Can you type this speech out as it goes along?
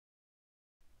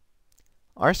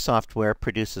Our software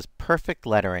produces perfect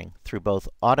lettering through both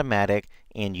automatic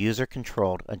and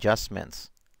user-controlled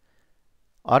adjustments.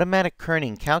 Automatic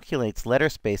kerning calculates letter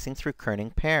spacing through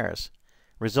kerning pairs,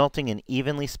 resulting in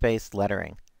evenly spaced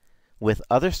lettering. With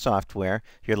other software,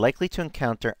 you're likely to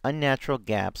encounter unnatural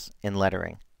gaps in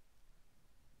lettering.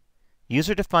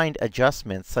 User-defined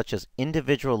adjustments, such as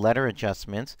individual letter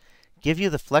adjustments, give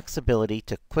you the flexibility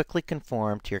to quickly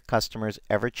conform to your customer's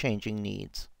ever-changing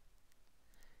needs.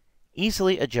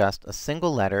 Easily adjust a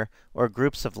single letter or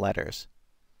groups of letters.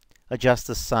 Adjust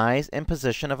the size and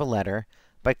position of a letter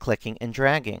by clicking and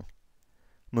dragging.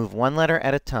 Move one letter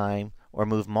at a time or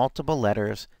move multiple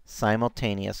letters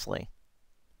simultaneously.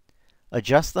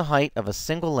 Adjust the height of a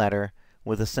single letter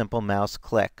with a simple mouse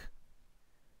click.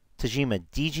 Tajima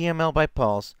DGML by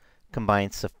Pulse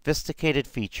combines sophisticated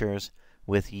features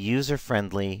with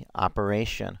user-friendly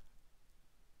operation.